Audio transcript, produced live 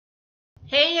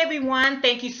Hey everyone,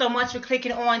 thank you so much for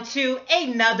clicking on to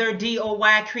another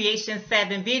DIY Creation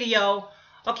 7 video.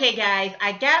 Okay guys,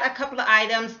 I got a couple of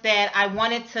items that I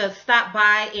wanted to stop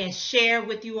by and share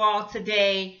with you all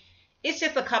today. It's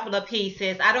just a couple of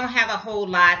pieces. I don't have a whole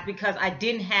lot because I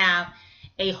didn't have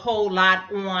a whole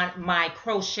lot on my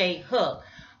crochet hook.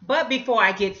 But before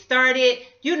I get started,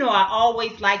 you know I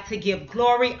always like to give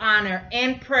glory, honor,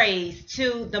 and praise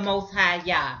to the Most High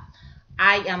Yah.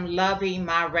 I am loving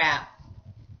my wrap.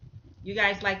 You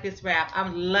guys like this wrap?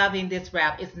 I'm loving this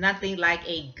wrap. It's nothing like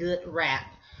a good wrap.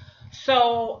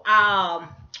 So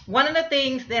one of the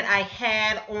things that I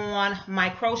had on my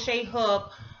crochet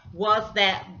hook was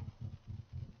that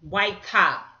white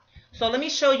top. So let me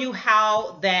show you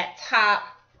how that top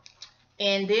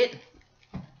ended.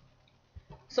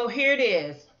 So here it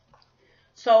is.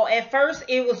 So at first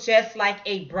it was just like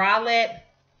a bralette,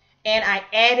 and I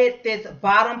added this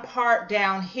bottom part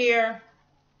down here.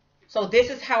 So this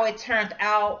is how it turned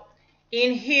out.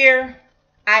 In here,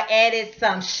 I added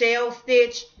some shell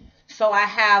stitch. So I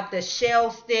have the shell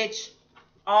stitch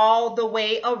all the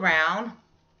way around.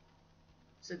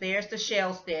 So there's the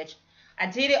shell stitch. I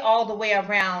did it all the way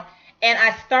around, and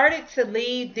I started to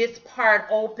leave this part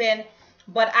open,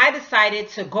 but I decided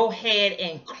to go ahead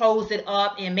and close it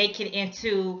up and make it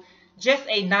into just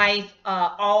a nice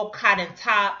all cotton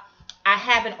top. I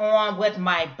have it on with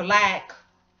my black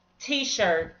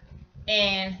t-shirt.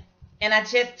 And I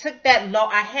just took that low.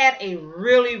 I had a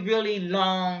really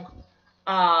long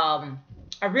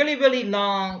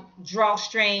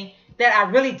drawstring that I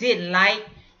really didn't like.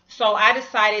 So I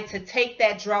decided to take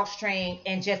that drawstring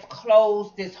and just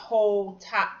close this whole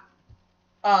top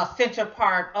center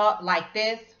part up like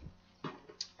this.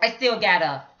 I still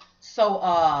gotta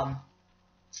sew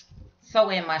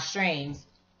in my strings.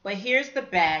 But here's the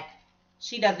back.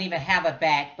 She doesn't even have a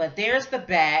back, but there's the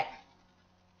back.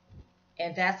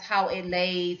 And that's how it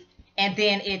lays, and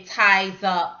then it ties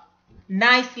up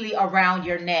nicely around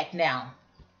your neck now.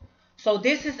 So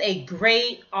this is a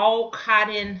great all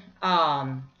cotton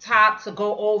top to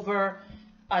go over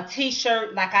a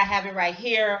t-shirt like I have it right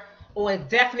here, or it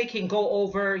definitely can go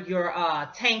over your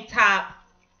tank top.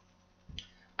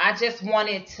 I just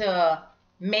wanted to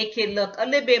make it look a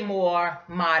little bit more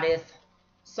modest.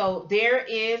 So there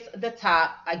is the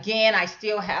top. Again, I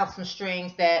still have some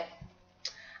strings that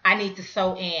I need to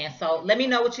sew in. So let me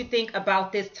know what you think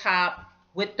about this top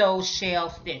with those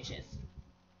shell stitches.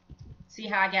 See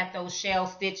how I got those shell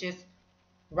stitches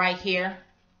right here?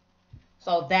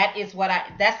 So that is what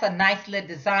that's a nice little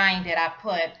design that I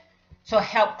put to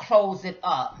help close it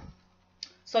up.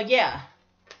 So yeah,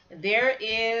 there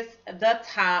is the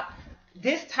top.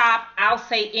 This top, I'll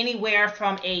say anywhere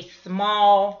from a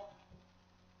small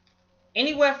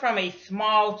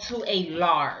to a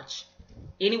large.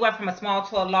 Anywhere from a small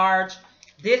to a large.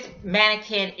 This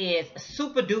mannequin is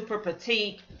super duper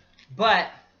petite,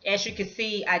 but as you can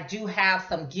see, I do have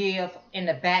some give in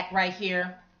the back right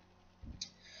here.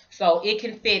 So it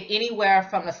can fit anywhere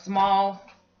from a small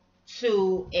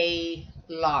to a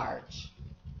large.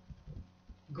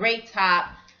 Great top.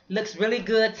 Looks really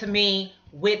good to me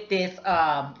with this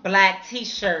black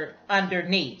t-shirt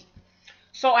underneath.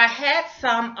 So I had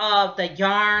some of the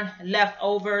yarn left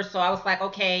over, so I was like,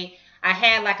 okay, I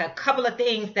had like a couple of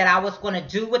things that I was going to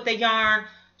do with the yarn.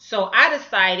 So I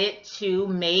decided to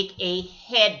make a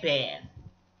headband.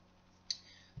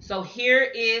 So here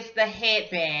is the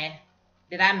headband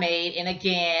that I made. And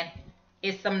again,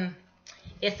 it's some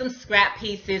scrap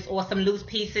pieces or some loose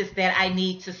pieces that I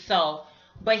need to sew.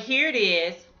 But here it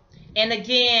is. And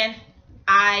again,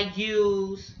 I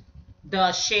use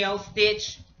the shell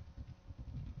stitch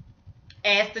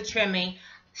as the trimming.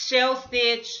 Shell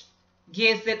stitch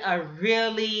gives it a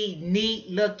really neat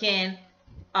looking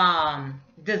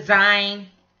design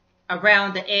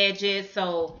around the edges.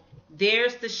 So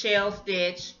there's the shell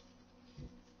stitch,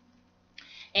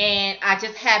 and I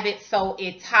just have it so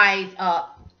it ties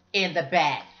up in the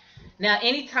back. Now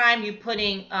anytime you're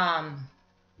putting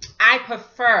I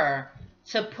prefer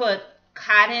to put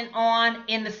cotton on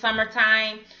in the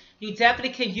summertime. You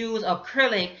definitely can use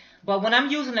acrylic, but when I'm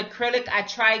using acrylic, I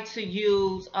try to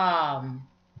use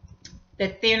the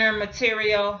thinner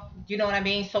material, you know what I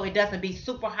mean, so it doesn't be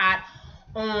super hot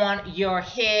on your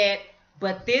head.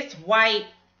 But this white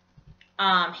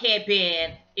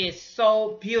headband is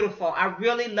so beautiful. I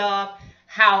really love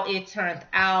how it turned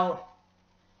out.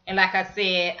 And like I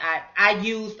said, I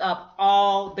used up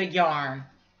all the yarn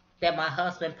that my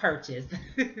husband purchased.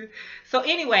 So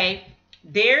anyway,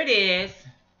 there it is.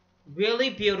 Really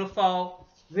beautiful,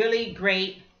 really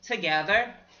great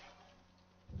together.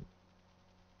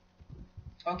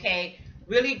 Okay,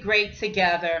 really great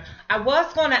together. I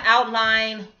was going to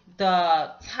outline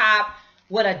the top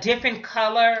with a different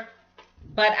color,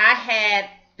 but I had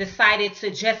decided to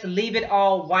just leave it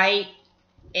all white.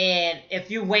 And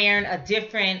if you're wearing a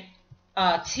different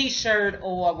t-shirt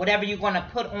or whatever you're going to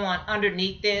put on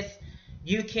underneath this,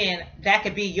 that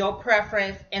could be your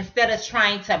preference. Instead of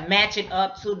trying to match it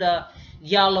up to the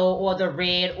yellow or the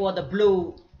red or the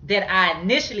blue that I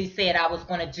initially said I was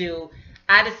going to do,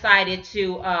 I decided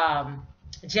to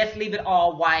just leave it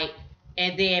all white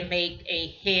and then make a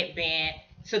headband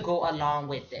to go along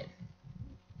with it.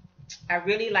 I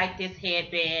really like this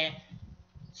headband.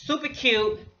 Super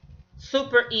cute,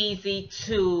 super easy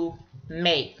to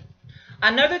make.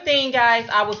 Another thing, guys,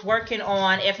 I was working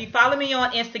on, if you follow me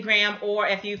on Instagram or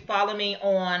if you follow me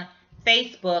on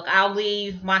Facebook, I'll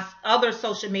leave my other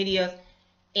social media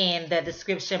in the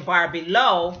description bar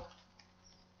below.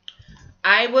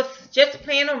 I was just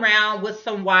playing around with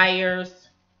some wires.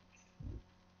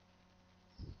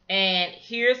 And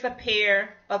here's a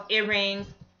pair of earrings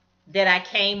that I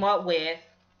came up with.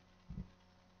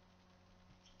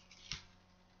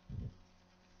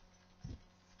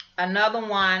 Another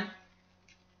one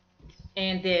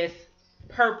in this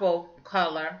purple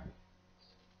color.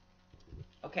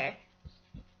 Okay.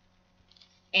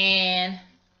 And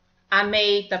I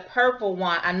made the purple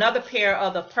one, another pair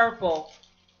of the purple,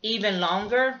 even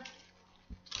longer.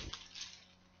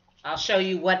 I'll show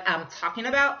you what I'm talking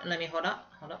about. Let me hold up.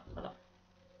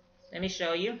 Let me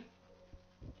show you.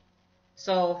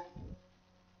 So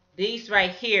these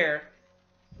right here,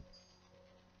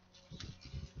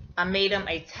 I made them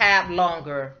a tab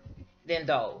longer than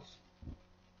those.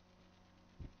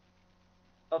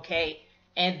 Okay,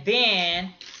 and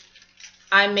then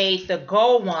I made the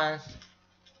gold ones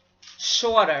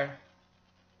shorter.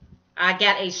 I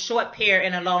got a short pair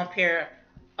and a long pair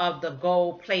of the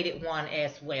gold plated one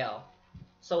as well.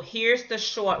 So here's the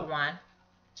short one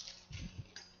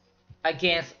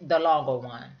against the longer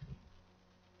one.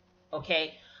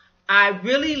 Okay, I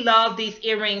really love these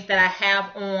earrings that I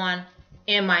have on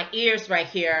in my ears right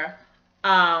here.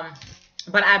 But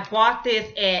I bought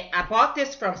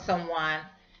this from someone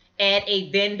at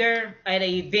a vendor at an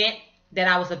event that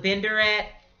I was a vendor at,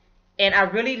 and I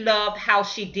really loved how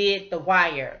she did the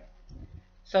wire.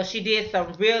 So she did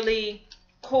some really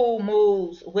cool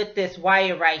moves with this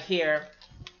wire right here,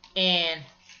 and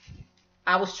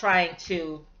I was trying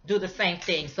to do the same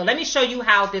thing. So let me show you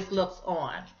how this looks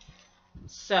on.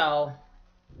 So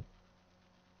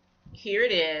here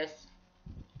it is.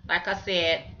 Like I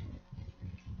said,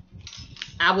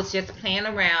 I was just playing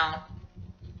around.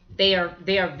 They are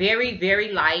very,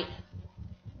 very light.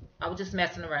 I was just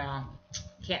messing around.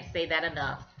 Can't say that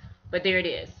enough. But there it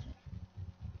is.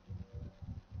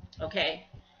 Okay.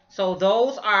 So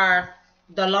those are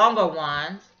the longer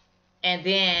ones. And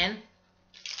then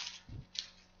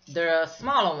the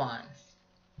smaller ones.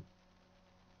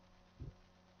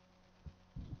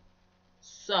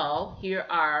 So here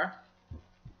are,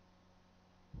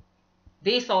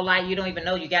 these so light you don't even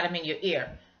know you got them in your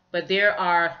ear. But there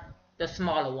are the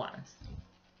smaller ones.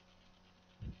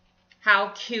 How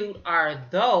cute are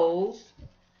those?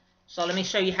 So let me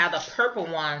show you how the purple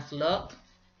ones look.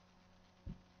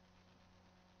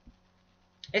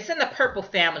 It's in the purple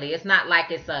family. It's not like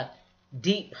it's a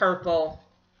deep purple.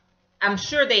 I'm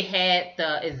sure they had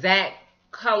the exact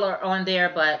color on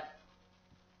there, but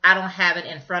I don't have it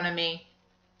in front of me.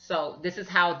 So this is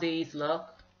how these look.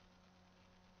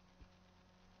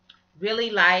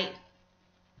 Really light.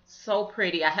 So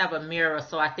pretty. I have a mirror,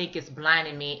 so I think it's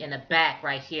blinding me in the back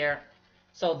right here.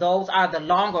 So those are the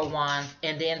longer ones,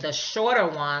 and then the shorter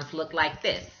ones look like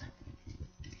this.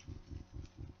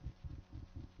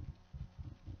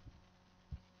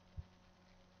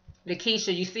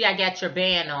 Lakeisha, you see I got your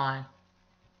band on.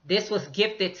 This was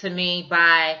gifted to me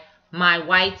by my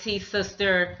YT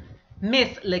sister,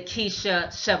 Miss Lakeisha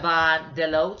Siobhan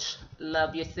Deloach.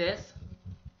 Love you, sis.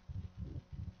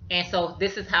 And so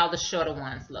this is how the shorter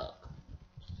ones look.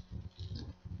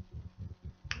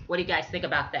 What do you guys think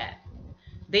about that?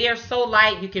 They are so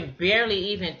light you can barely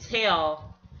even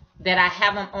tell that I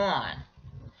have them on.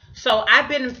 So I've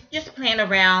been just playing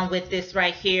around with this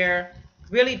right here.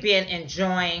 Really been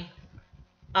enjoying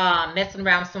messing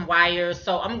around with some wires.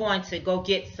 So I'm going to go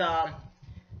get some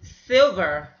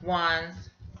silver ones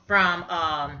from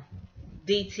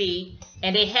DT.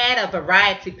 And they had a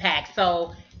variety pack.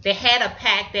 So they had a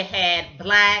pack that had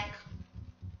black,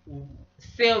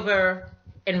 silver,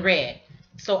 and red.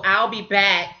 So I'll be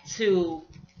back to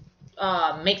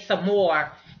make some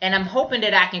more. And I'm hoping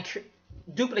that I can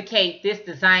duplicate this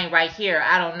design right here.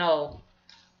 I don't know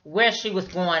where she was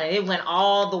going. And it went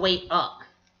all the way up.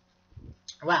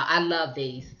 Wow, I love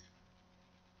these.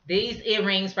 These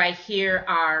earrings right here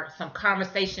are some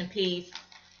conversation piece,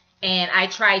 and I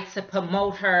try to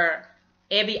promote her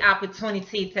every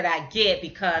opportunity that I get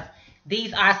because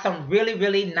these are some really,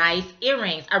 really nice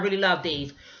earrings. I really love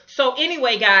these. So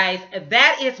anyway, guys,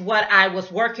 that is what I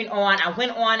was working on. I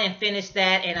went on and finished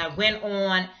that, and I went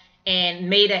on and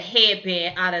made a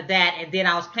headband out of that, and then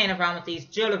I was playing around with these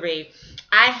jewelry.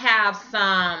 I have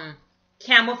some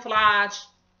camouflage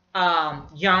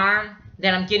yarn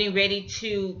that I'm getting ready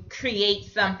to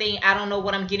create something. I don't know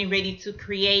what I'm getting ready to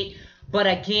create, but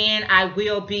again, I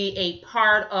will be a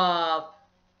part of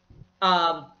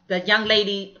the young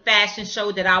lady fashion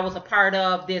show that I was a part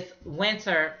of this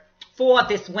winter. For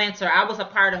this winter, I was a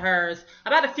part of hers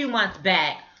about a few months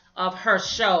back of her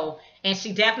show, and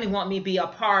she definitely want me to be a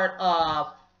part of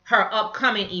her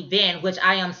upcoming event, which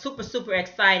I am super, super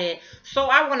excited. So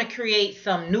I want to create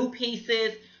some new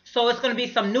pieces. So it's going to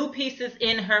be some new pieces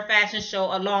in her fashion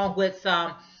show along with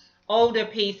some older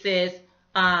pieces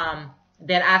that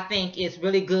I think is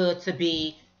really good to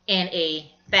be in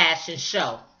a fashion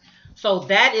show. So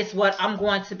that is what I'm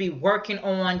going to be working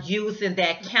on, using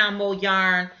that camo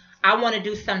yarn. I want to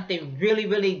do something really,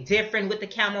 really different with the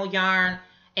camo yarn.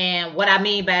 And what I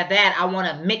mean by that, I want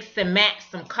to mix and match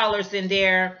some colors in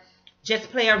there. Just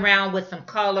play around with some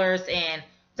colors. And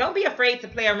don't be afraid to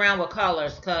play around with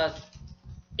colors, because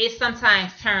it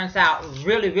sometimes turns out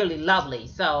really, really lovely.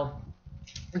 So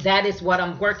that is what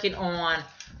I'm working on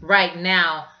right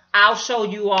now. I'll show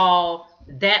you all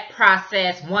that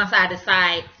process once I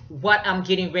decide what I'm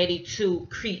getting ready to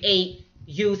create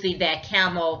using that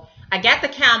camo. I got the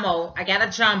camo, I got a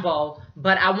jumbo,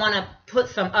 but I want to put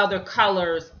some other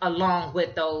colors along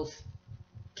with those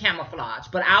camouflage.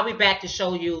 But I'll be back to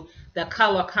show you the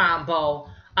color combo.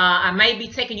 I may be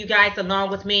taking you guys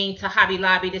along with me to Hobby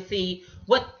Lobby to see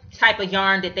what type of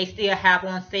yarn that they still have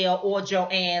on sale, or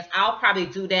Joann's. I'll probably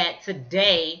do that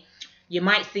today. You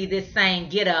might see this same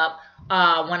get up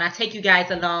when I take you guys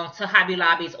along to Hobby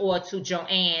Lobbies or to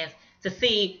Joann's to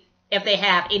see if they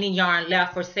have any yarn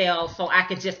left for sale, so I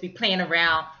could just be playing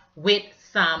around with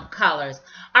some colors.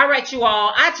 All right, you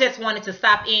all, I just wanted to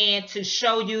stop in to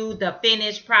show you the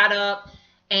finished product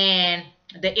and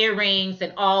the earrings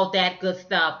and all that good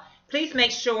stuff. Please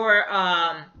make sure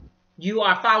you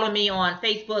are following me on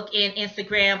Facebook and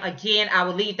Instagram. Again, I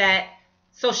will leave that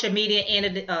social media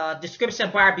in the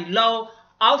description bar below.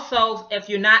 Also, if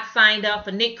you're not signed up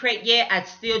for Knit Crate yet, I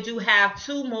still do have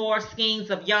 2 more skeins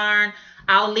of yarn.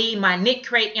 I'll leave my Knit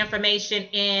Crate information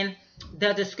in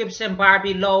the description bar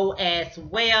below as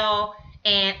well.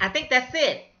 And I think that's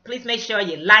it. Please make sure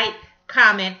you like,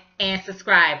 comment, and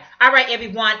subscribe. All right,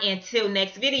 everyone, until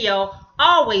next video,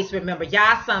 always remember,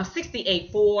 y'all, Psalm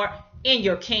 68:4 in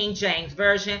your King James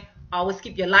Version. Always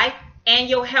keep your life and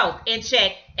your health in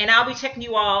check. And I'll be checking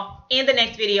you all in the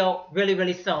next video really,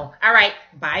 really soon. All right,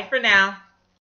 bye for now.